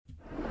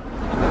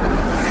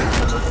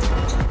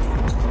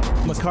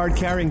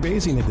card-carrying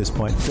Bayesian at this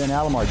point. Ben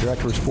Alomar,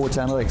 Director of Sports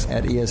Analytics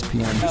at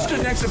ESPN. You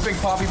stood next to Big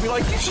Papi and be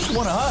like, he's just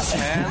one of us,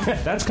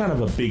 man. That's kind of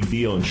a big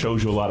deal and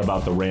shows you a lot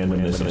about the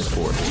randomness of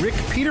sports. Rick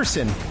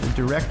Peterson, the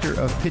Director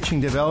of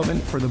Pitching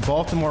Development for the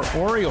Baltimore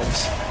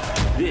Orioles.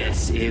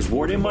 This is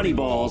Wharton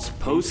Moneyball's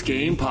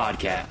post-game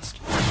podcast.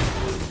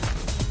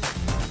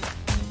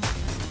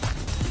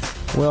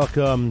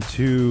 Welcome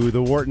to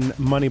the Wharton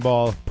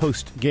Moneyball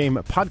post-game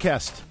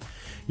podcast,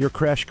 your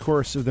crash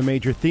course of the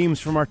major themes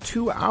from our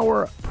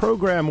 2-hour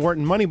program,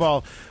 Wharton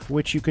Moneyball,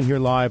 which you can hear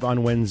live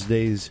on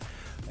Wednesdays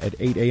at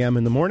 8 a.m.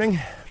 in the morning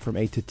from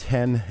 8 to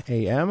 10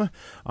 a.m.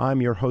 I'm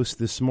your host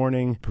this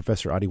morning,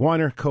 Professor Adi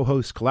Weiner,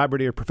 co-host,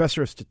 collaborator,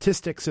 professor of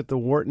statistics at the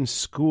Wharton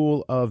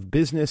School of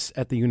Business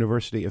at the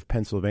University of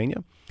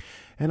Pennsylvania.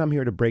 And I'm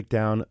here to break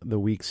down the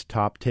week's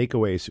top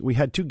takeaways. We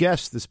had two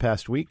guests this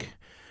past week.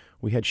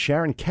 We had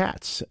Sharon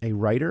Katz, a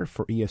writer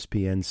for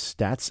ESPN's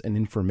Stats and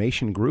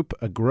Information Group,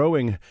 a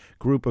growing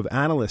group of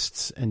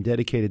analysts and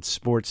dedicated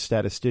sports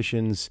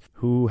statisticians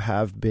who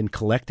have been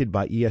collected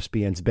by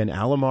ESPN's Ben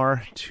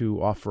Alomar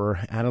to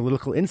offer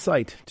analytical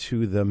insight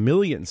to the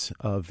millions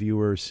of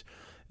viewers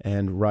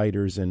and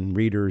writers and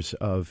readers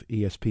of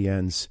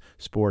ESPN's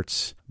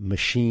sports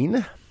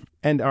machine.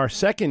 And our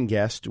second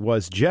guest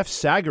was Jeff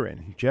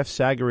Sagarin. Jeff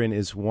Sagarin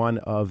is one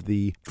of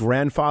the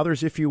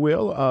grandfathers, if you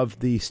will, of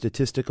the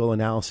statistical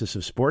analysis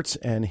of sports,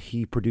 and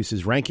he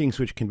produces rankings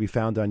which can be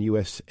found on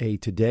USA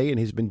Today, and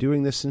he's been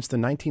doing this since the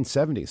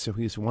 1970s, so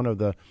he's one of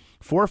the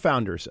four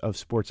founders of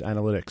sports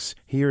analytics.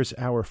 Here's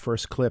our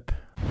first clip.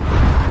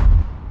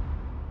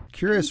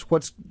 Curious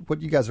what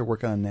you guys are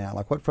working on now.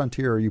 Like, what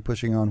frontier are you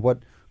pushing on? What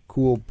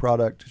cool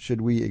product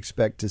should we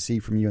expect to see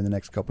from you in the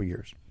next couple of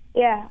years?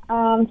 Yeah,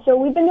 so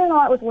we've been doing a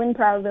lot with win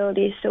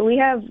probabilities. So we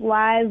have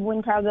live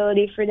win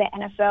probability for the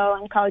NFL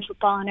and college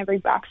football and every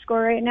box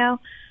score right now.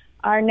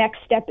 Our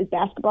next step is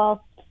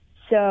basketball.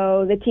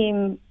 So the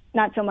team,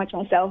 not so much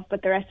myself,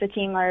 but the rest of the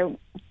team are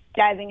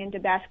diving into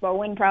basketball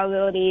win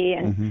probability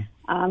and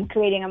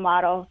creating a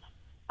model.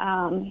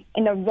 In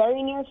the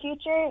very near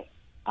future,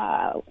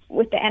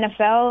 with the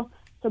NFL,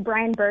 so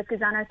Brian Burke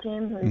is on our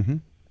team, who's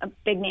a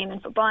big name in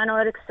football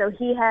analytics. So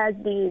he has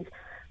these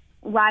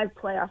live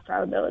playoff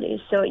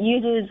probabilities. So it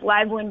uses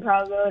live win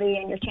probability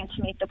and your chance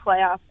to make the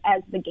playoff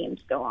as the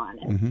games go on.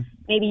 And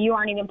maybe you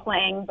aren't even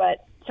playing,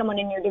 but someone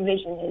in your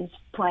division is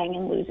playing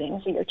and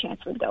losing, so your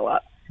chance would go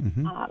up.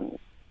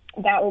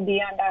 That will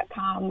be on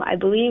 .com, I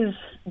believe,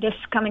 this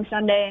coming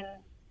Sunday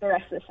and the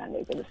rest of the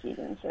Sundays of the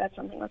season. So that's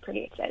something we're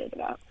pretty excited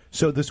about.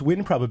 So this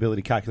win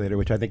probability calculator,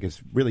 which I think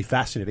is really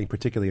fascinating,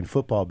 particularly in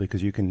football,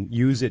 because you can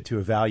use it to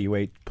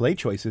evaluate play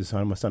choices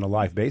almost on a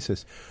live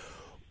basis.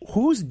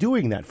 Who's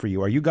doing that for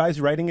you? Are you guys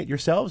writing it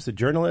yourselves, the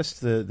journalists,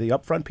 the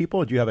upfront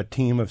people? Or do you have a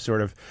team of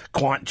sort of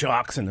quant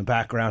jocks in the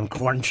background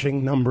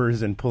crunching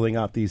numbers and pulling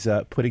out these,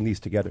 putting these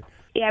together?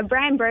 Yeah,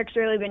 Brian Burke's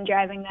really been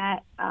driving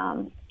that.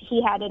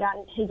 He had it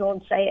on his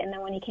old site, and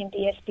then when he came to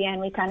ESPN,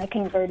 we kind of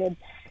converted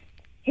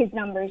his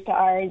numbers to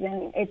ours,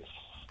 and it's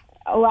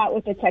a lot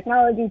with the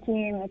technology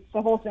team. It's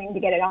the whole thing to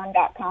get it on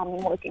 .com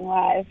and working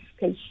live,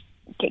 because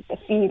you take the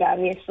feed,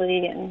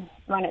 obviously, and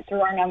run it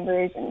through our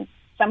numbers and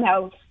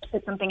somehow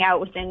spit something out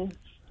within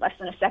less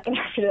than a second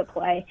after the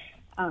play.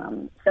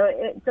 So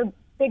it's a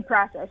big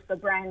process,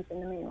 but Brian's been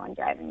the main one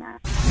driving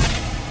that.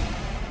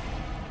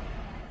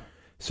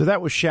 So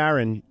that was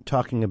Sharon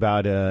talking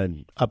about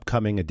an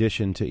upcoming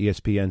addition to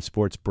ESPN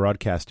Sports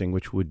Broadcasting,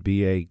 which would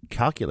be a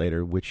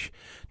calculator which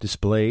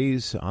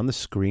displays on the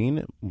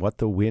screen what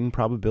the win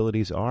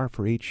probabilities are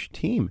for each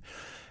team.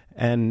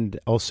 And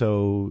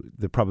also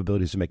the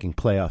probabilities of making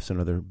playoffs and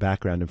other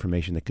background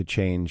information that could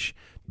change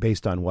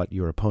based on what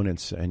your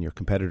opponents and your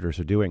competitors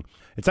are doing.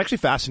 It's actually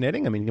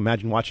fascinating. I mean,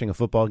 imagine watching a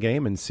football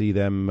game and see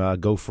them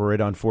go for it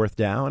on fourth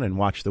down and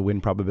watch the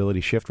win probability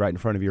shift right in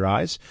front of your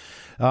eyes.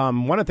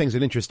 One of the things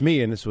that interests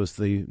me, and this was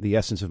the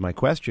essence of my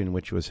question,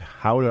 which was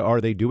how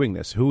are they doing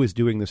this? Who is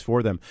doing this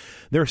for them?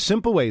 There are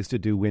simple ways to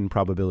do win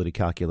probability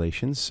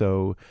calculations.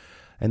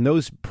 And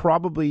those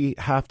probably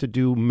have to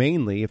do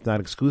mainly, if not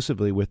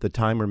exclusively, with the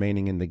time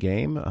remaining in the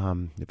game.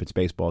 If it's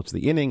baseball, it's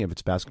the inning. If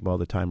it's basketball,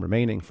 the time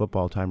remaining.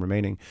 Football, time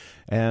remaining.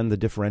 And the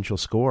differential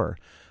score.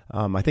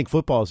 I think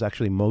football is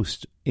actually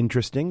most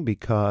interesting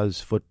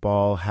because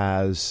football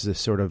has this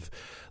sort of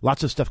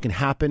lots of stuff can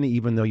happen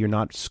even though you're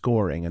not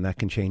scoring, and that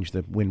can change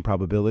the win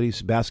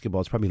probabilities. Basketball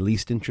is probably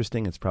least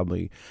interesting. It's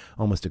probably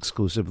almost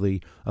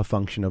exclusively a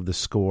function of the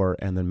score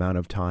and the amount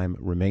of time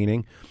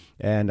remaining.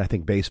 And I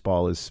think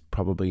baseball is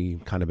probably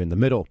kind of in the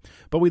middle.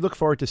 But we look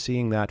forward to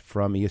seeing that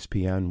from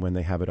ESPN when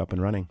they have it up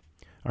and running.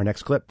 Our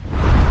next clip.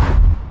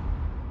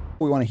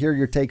 We want to hear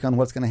your take on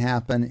what's going to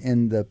happen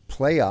in the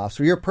playoffs.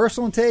 Or your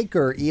personal take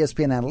or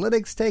ESPN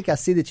Analytics take? I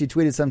see that you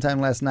tweeted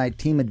sometime last night,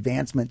 team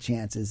advancement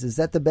chances. Is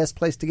that the best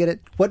place to get it?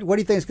 What do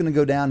you think is going to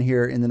go down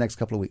here in the next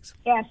couple of weeks?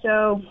 Yeah,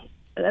 so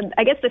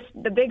I guess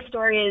the big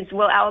story is,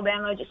 will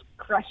Alabama just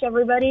crush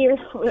everybody, or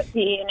will it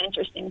be an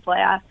interesting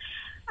playoff?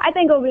 I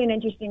think it'll be an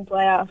interesting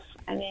playoff.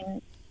 I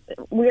mean,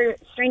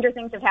 stranger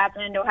things have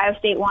happened. Ohio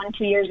State won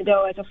 2 years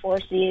ago as a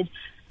 4 seed.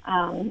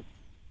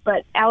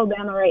 but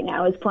Alabama right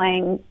now is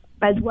playing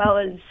as well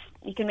as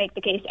you can make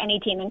the case any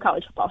team in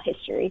college football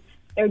history.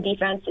 Their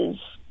defense is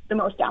the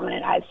most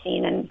dominant I've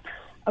seen in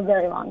a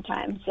very long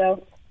time.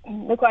 So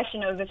the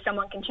question of if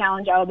someone can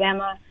challenge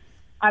Alabama,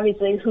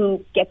 obviously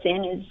who gets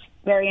in is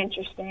very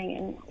interesting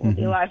and will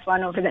be a lot of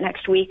fun over the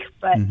next week.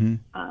 But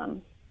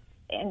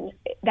and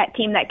that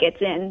team that gets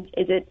in,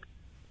 is it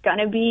going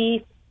to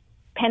be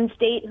Penn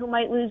State who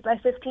might lose by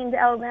 15 to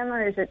Alabama,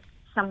 or is it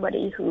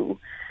somebody who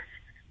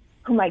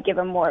might give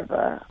them more of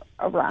a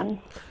run?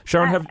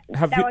 Sharon,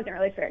 that wasn't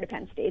really fair to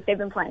Penn State. They've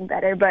been playing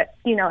better, but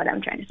you know what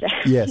I'm trying to say.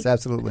 Yes,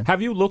 absolutely.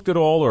 Have you looked at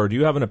all, or do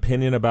you have an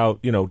opinion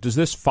about, does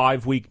this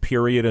 5-week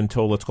period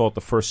until, let's call it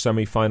the first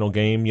semifinal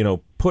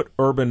game, put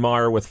Urban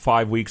Meyer with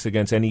 5 weeks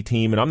against any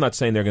team? And I'm not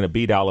saying they're going to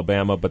beat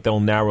Alabama, but they'll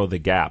narrow the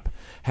gap.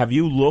 Have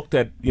you looked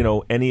at,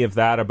 any of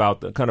that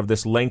about kind of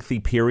this lengthy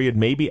period?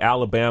 Maybe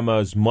Alabama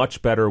is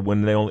much better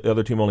when the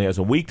other team only has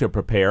a week to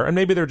prepare, and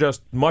maybe they're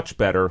just much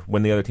better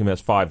when the other team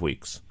has 5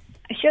 weeks.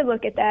 I should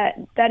look at that.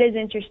 That is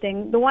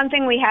interesting. The one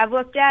thing we have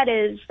looked at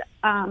is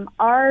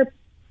our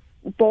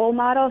bowl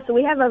model. So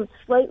we have a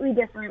slightly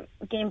different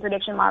game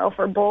prediction model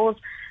for bowls,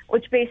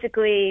 which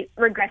basically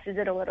regresses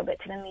it a little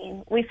bit to the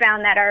mean. We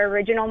found that our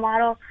original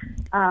model,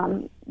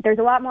 there's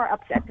a lot more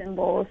upsets in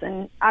bowls,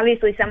 and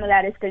obviously some of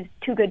that is because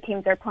two good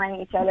teams are playing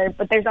each other,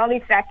 but there's all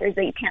these factors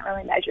that you can't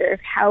really measure.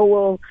 How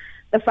will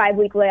the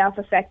 5-week layoff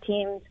affect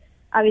teams?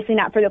 Obviously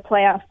not for the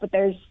playoff, but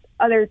there's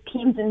other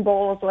teams in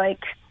bowls like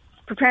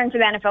preparing for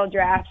the NFL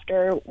draft,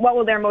 or what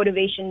will their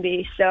motivation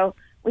be? So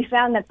we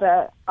found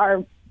that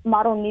our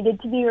model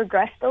needed to be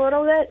regressed a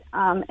little bit,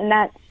 and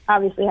that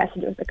obviously has to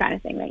do with the kind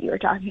of thing that you were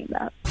talking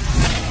about.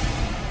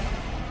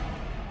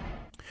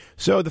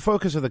 So the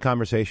focus of the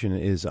conversation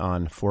is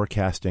on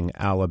forecasting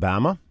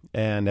Alabama,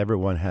 and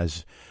everyone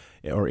has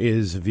or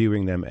is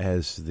viewing them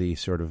as the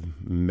sort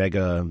of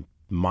mega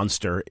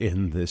monster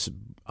in this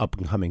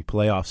upcoming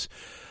playoffs.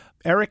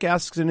 Eric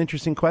asks an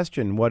interesting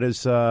question. What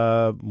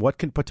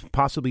can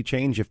possibly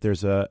change if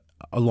there's a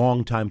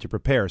long time to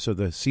prepare? So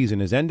the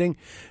season is ending,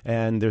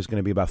 and there's going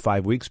to be about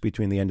 5 weeks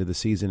between the end of the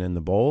season and the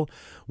bowl.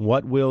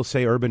 What will,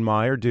 say, Urban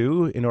Meyer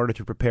do in order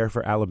to prepare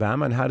for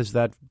Alabama, and how does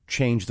that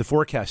change the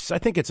forecasts? I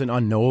think it's an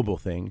unknowable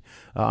thing.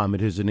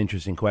 It is an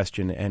interesting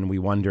question, and we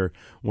wonder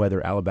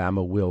whether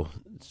Alabama will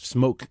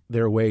smoke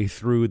their way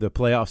through the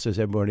playoffs as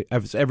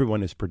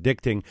everyone is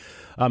predicting.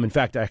 In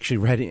fact, I actually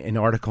read an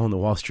article in the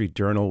Wall Street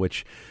Journal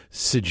which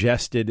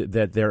suggested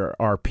that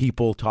there are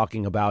people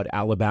talking about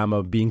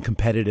Alabama being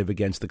competitive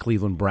against the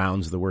Cleveland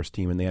Browns, the worst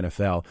team in the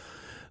NFL.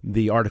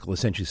 The article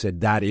essentially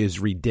said that is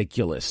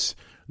ridiculous.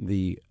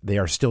 They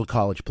are still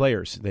college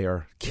players. They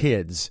are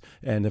kids.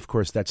 And, of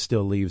course, that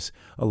still leaves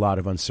a lot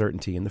of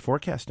uncertainty in the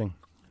forecasting.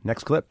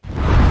 Next clip.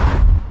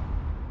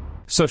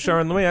 So,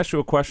 Sharon, let me ask you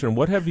a question.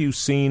 What have you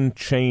seen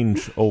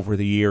change over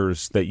the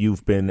years that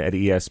you've been at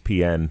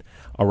ESPN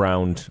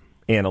around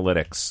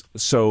analytics?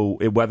 So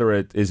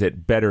is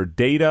it better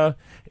data?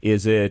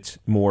 Is it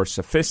more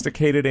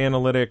sophisticated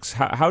analytics?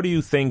 How do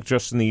you think,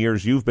 just in the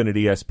years you've been at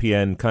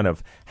ESPN, kind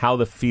of how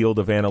the field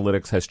of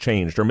analytics has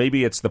changed? Or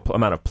maybe it's the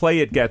amount of play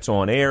it gets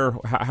on air.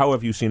 How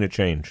have you seen it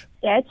change?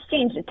 Yeah, it's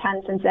changed a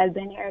ton since I've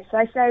been here. So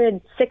I started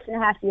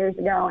 6.5 years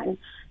ago, and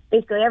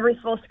basically every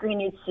full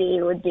screen you'd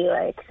see would be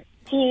like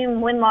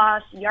team,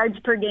 win-loss, yards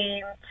per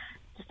game,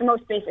 just the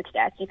most basic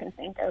stats you can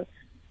think of.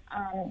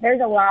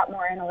 There's a lot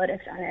more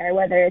analytics on there,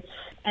 whether it's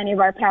any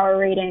of our power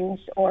ratings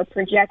or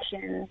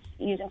projections,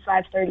 using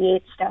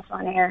 538 stuff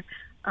on air.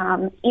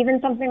 Even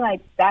something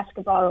like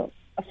basketball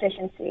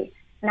efficiency,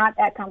 not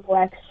that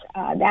complex.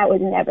 That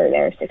was never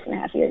there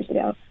 6.5 years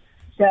ago.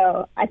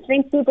 So I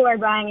think people are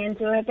buying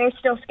into it. There's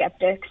still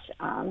skeptics.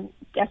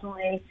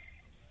 Definitely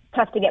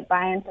tough to get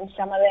buy-in from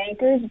some of the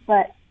anchors,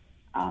 but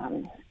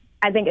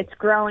I think it's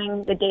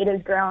growing, the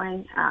data's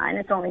growing, and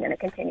it's only going to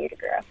continue to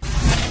grow.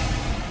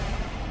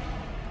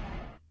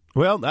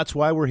 Well, that's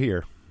why we're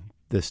here.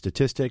 The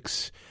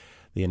statistics,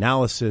 the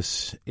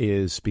analysis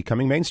is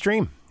becoming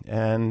mainstream.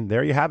 And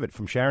there you have it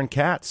from Sharon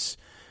Katz,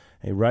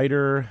 a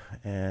writer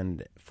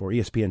and for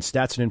ESPN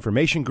Stats and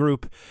Information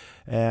Group.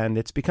 And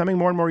it's becoming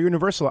more and more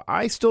universal.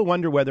 I still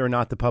wonder whether or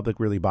not the public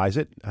really buys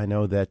it. I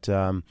know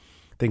that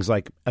things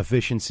like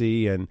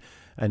efficiency and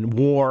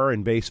WAR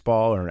in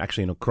baseball, or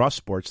actually in across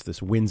sports,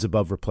 this wins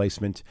above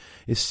replacement,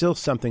 is still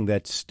something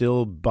that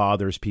still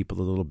bothers people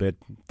a little bit.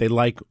 They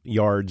like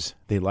yards.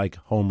 They like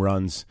home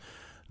runs.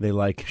 They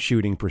like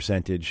shooting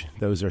percentage.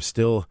 Those are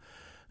still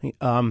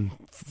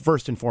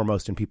first and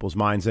foremost in people's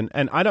minds. And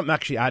I'm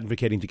actually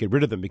advocating to get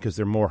rid of them because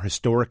they're more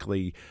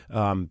historically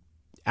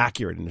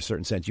accurate in a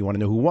certain sense. You want to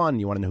know who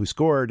won. You want to know who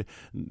scored.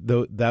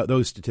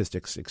 Those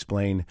statistics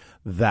explain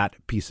that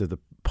piece of the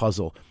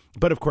puzzle.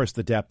 But, of course,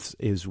 the depth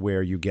is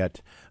where you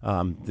get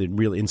the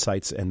real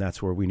insights, and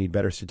that's where we need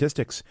better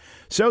statistics.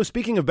 So,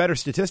 speaking of better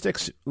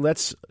statistics,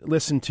 let's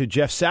listen to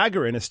Jeff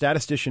Sagarin, a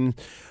statistician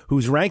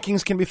whose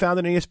rankings can be found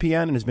on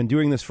ESPN and has been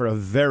doing this for a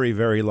very,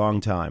 very long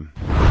time.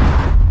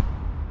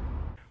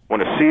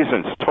 When a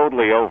season's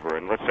totally over,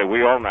 and let's say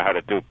we all know how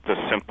to do the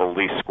simple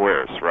least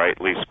squares, right?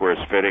 Least squares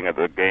fitting of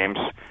the games.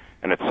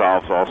 and it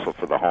solves also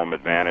for the home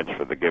advantage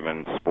for the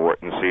given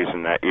sport and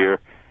season that year.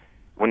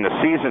 When the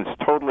season's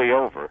totally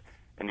over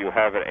and you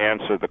have it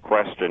answer the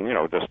question,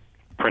 just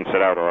prints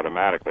it out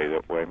automatically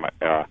that way.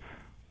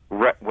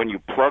 When you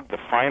plug the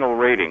final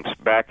ratings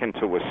back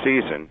into a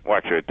season, well,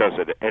 actually it does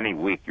it any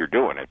week you're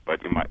doing it, but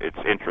it's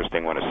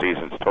interesting when a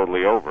season's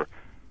totally over.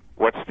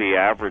 What's the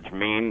average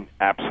mean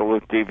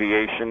absolute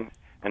deviation,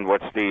 and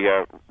what's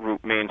the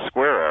root mean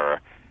square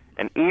error?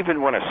 And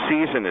even when a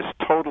season is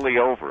totally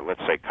over,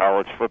 let's say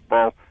college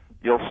football,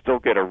 you'll still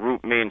get a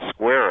root mean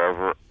square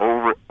error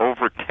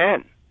over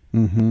 10.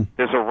 Mm-hmm.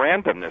 There's a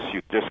randomness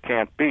you just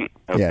can't beat.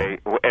 Okay,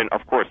 yeah. And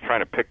of course, trying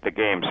to pick the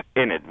games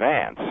in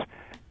advance.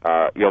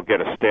 You'll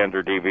get a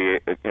standard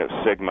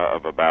sigma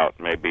of about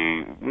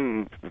maybe,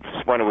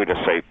 why don't we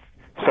just say,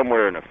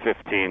 somewhere in a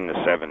 15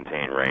 to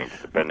 17 range,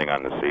 depending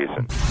on the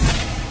season.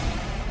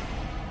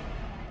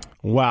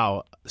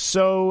 Wow.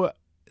 So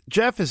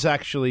Jeff is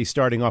actually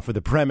starting off with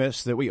the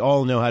premise that we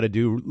all know how to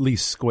do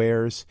least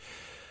squares.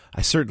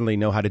 I certainly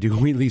know how to do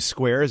least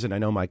squares, and I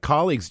know my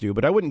colleagues do,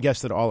 but I wouldn't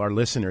guess that all our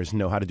listeners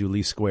know how to do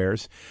least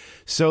squares.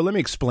 So let me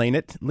explain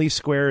it. Least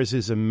squares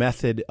is a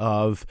method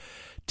of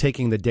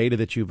taking the data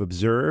that you've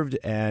observed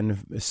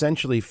and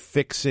essentially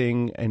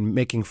fixing and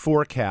making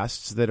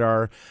forecasts that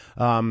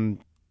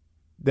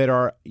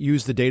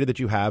use the data that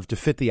you have to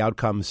fit the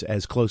outcomes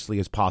as closely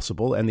as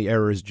possible, and the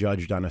error is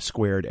judged on a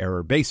squared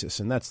error basis.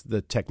 And that's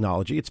the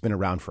technology. It's been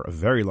around for a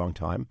very long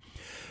time.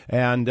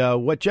 And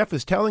what Jeff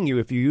is telling you,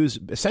 if you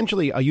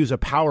use a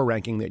power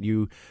ranking that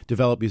you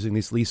develop using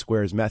this least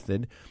squares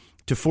method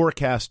to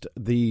forecast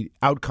the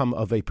outcome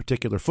of a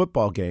particular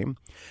football game,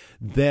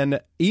 then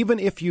even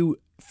if you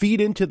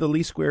feed into the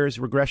least squares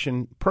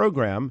regression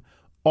program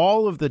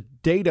all of the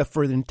data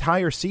for the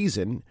entire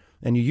season,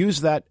 and you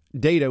use that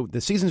data, the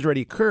season's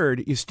already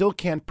occurred, you still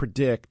can't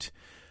predict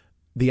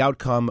the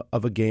outcome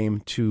of a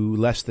game to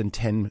less than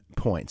 10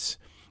 points.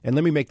 And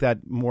let me make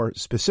that more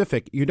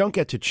specific. You don't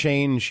get to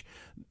change.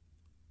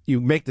 You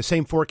make the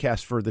same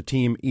forecast for the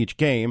team each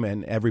game,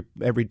 and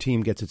every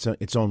team gets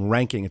its own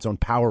ranking, its own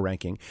power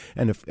ranking.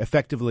 And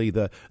effectively,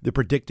 the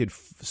predicted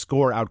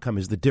score outcome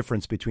is the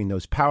difference between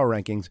those power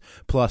rankings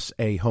plus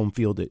a home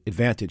field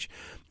advantage.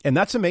 And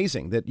that's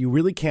amazing that you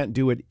really can't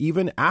do it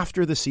even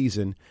after the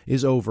season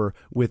is over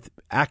with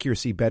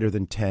accuracy better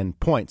than 10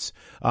 points.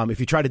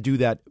 If you try to do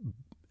that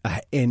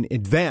in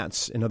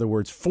advance, in other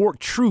words, for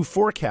true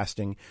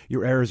forecasting,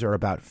 your errors are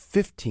about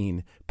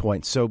 15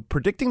 points. So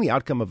predicting the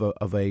outcome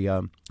of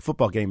a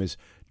football game is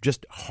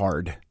just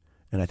hard,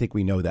 and I think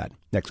we know that.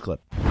 Next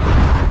clip.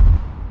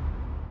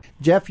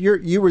 Jeff,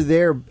 you were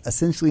there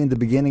essentially in the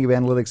beginning of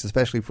analytics,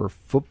 especially for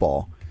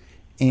football,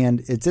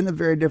 and it's in a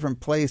very different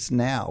place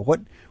now.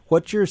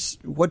 What's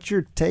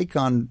your take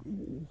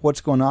on what's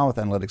going on with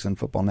analytics in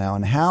football now,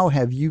 and how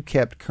have you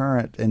kept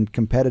current and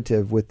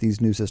competitive with these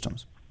new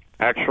systems?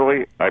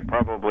 Actually, I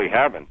probably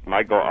haven't.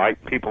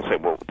 People say,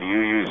 well, do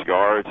you use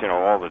yards,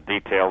 all the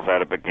details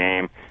out of a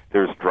game,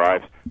 there's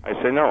drives. I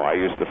say, no, I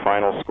use the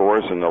final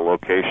scores and the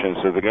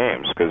locations of the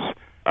games, because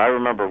I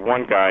remember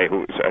one guy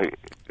who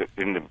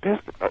in the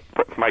business,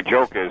 my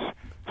joke is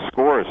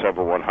scores have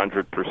a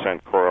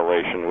 100%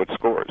 correlation with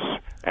scores.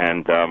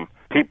 And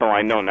people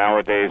I know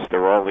nowadays,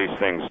 there are all these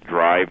things,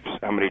 drives,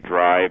 how many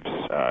drives,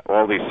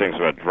 all these things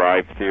about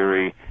drive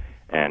theory,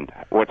 and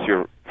what's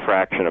your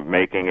fraction of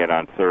making it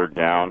on third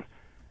down.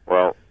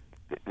 Well,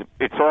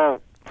 it's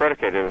all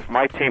predicated. If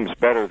my team's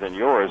better than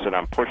yours and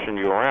I'm pushing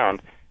you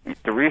around,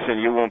 the reason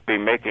you won't be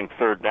making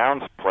third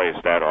downs plays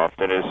that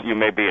often is you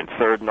may be in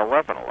 3rd and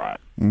 11 a lot.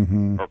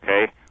 Mm-hmm.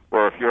 Okay?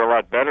 Or if you're a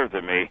lot better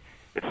than me,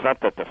 it's not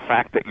that the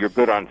fact that you're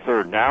good on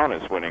third down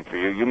is winning for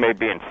you. You may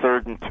be in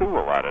 3rd and 2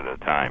 a lot of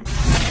the time.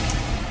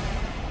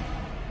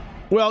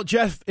 Well,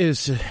 Jeff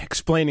is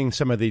explaining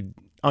some of the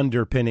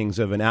underpinnings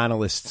of an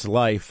analyst's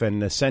life,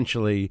 and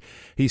essentially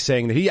he's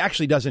saying that he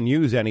actually doesn't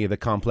use any of the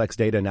complex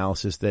data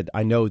analysis that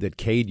I know that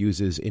Cade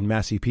uses in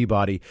Massey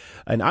Peabody,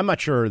 and I'm not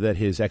sure that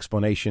his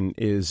explanation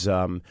is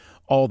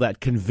all that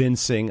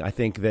convincing. I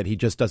think that he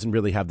just doesn't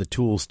really have the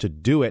tools to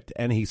do it,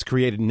 and he's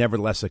created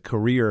nevertheless a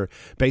career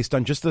based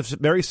on just the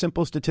very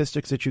simple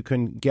statistics that you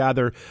can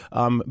gather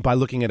by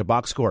looking at a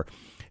box score.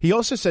 He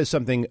also says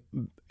something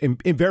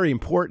very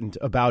important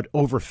about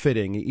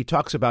overfitting. He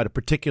talks about a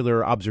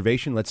particular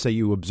observation. Let's say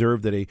you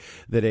observe that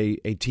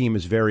a team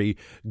is very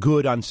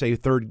good on, say,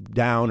 third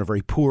down or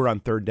very poor on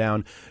third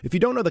down. If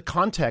you don't know the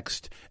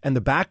context and the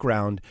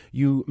background,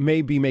 you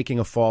may be making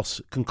a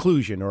false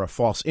conclusion or a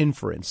false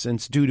inference, and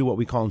it's due to what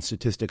we call in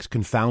statistics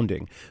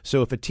confounding.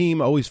 So if a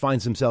team always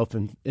finds themselves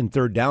in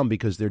third down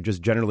because they're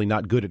just generally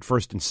not good at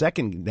first and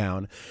second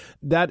down,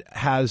 that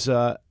has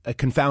a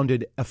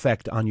confounded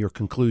effect on your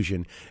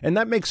conclusion. And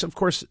that makes, of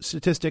course,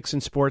 statistics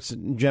in sports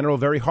in general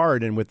very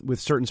hard. And with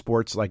certain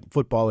sports like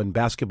football and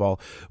basketball,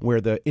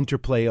 where the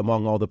interplay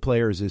among all the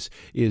players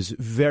is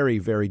very,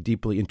 very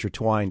deeply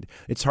intertwined,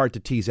 it's hard to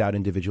tease out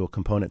individual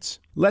components.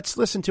 Let's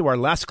listen to our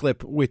last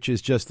clip, which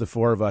is just the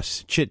four of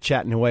us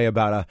chit-chatting away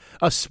about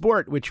a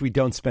sport which we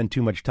don't spend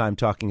too much time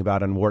talking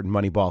about on Wharton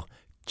Moneyball,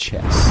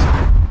 chess.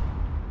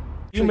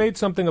 You made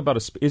something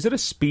about is it a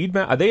speed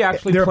match? Are they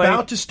actually They're playing?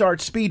 about to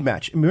start speed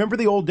match. Remember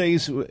the old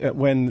days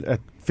when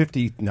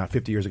not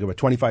 50 years ago, but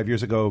 25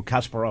 years ago,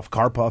 Kasparov,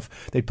 Karpov,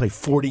 they'd play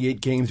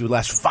 48 games. It would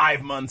last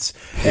 5 months,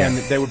 and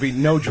there would be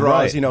no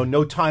draws, Right.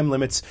 No time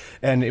limits,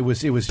 and it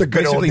was good old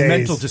basically days.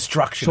 mental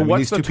destruction. So I mean, what's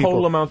these the two total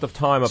people, amount of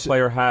time a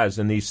player has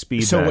in these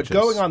speed So matches? what's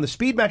going on? The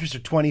speed matches are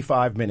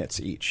 25 minutes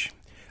each.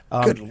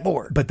 Good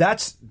Lord. But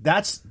that's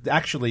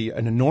actually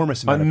an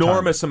enormous amount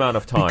amount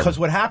of time. Because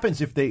what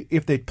happens if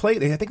they play?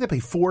 I think they play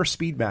 4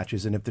 speed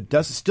matches, and if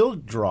it still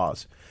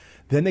draws,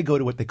 then they go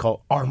to what they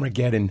call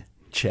Armageddon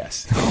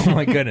chess. Oh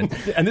my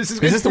goodness! And this is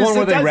this the one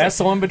where they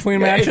wrestle in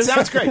between matches? It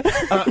sounds great.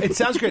 It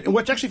sounds great. And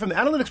actually, from the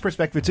analytics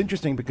perspective, it's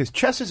interesting because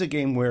chess is a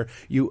game where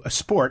a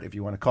sport, if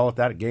you want to call it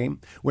that, a game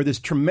where there's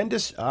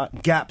tremendous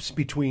gaps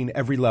between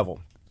every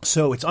level.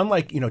 So it's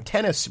unlike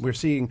tennis. We're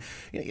seeing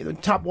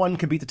top 1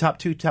 can beat the top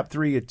 2, top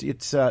 3.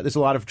 It's there's a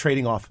lot of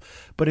trading off.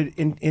 But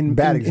in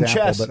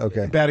chess, but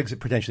okay,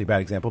 potentially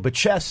bad example. But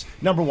chess,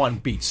 number 1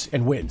 beats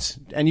and wins,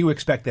 and you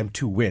expect them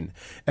to win.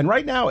 And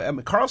right now,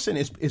 Carlsen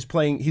is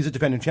playing. He's a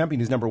defending champion.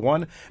 He's number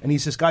 1, and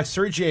he's this guy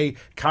Sergei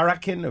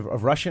Karakin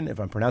of Russian, if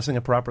I'm pronouncing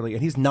it properly,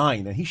 and he's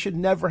 9, and he should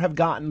never have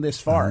gotten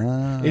this far.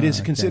 It is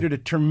considered a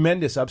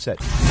tremendous upset.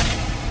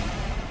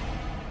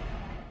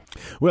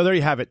 Well, there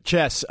you have it.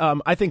 Chess.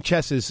 I think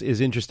chess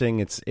is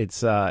interesting.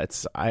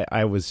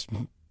 I was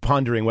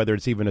pondering whether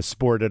it's even a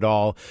sport at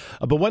all.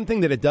 But one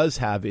thing that it does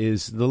have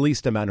is the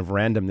least amount of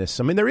randomness.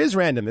 I mean, there is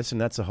randomness, and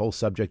that's a whole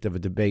subject of a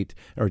debate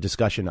or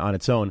discussion on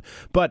its own.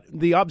 But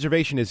the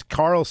observation is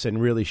Carlsen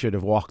really should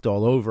have walked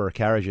all over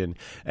Karajan,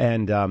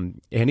 and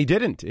he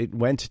didn't. It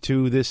went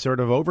to this sort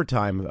of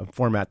overtime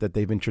format that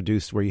they've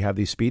introduced where you have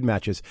these speed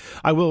matches.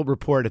 I will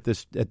report at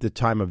the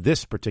time of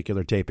this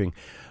particular taping,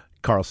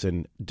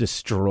 Carlsen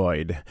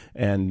destroyed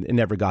and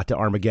never got to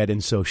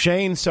Armageddon. So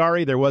Shane,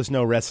 sorry, there was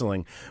no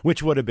wrestling,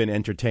 which would have been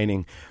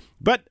entertaining.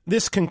 But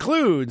this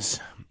concludes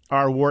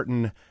our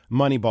Wharton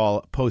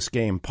Moneyball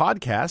post-game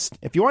podcast.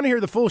 If you want to hear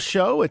the full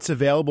show, it's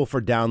available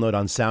for download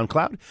on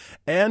SoundCloud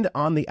and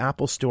on the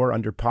Apple Store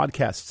under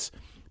podcasts.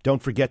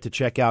 Don't forget to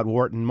check out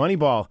Wharton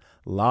Moneyball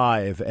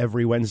live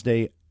every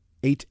Wednesday,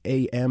 8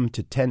 a.m.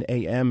 to 10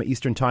 a.m.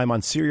 Eastern Time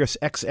on Sirius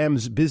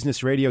XM's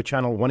Business Radio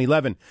Channel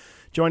 111.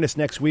 Join us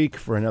next week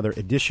for another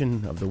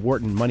edition of the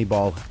Wharton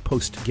Moneyball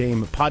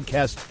post-game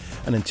podcast.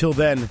 And until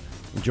then,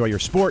 enjoy your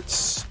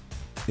sports,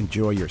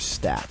 enjoy your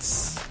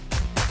stats.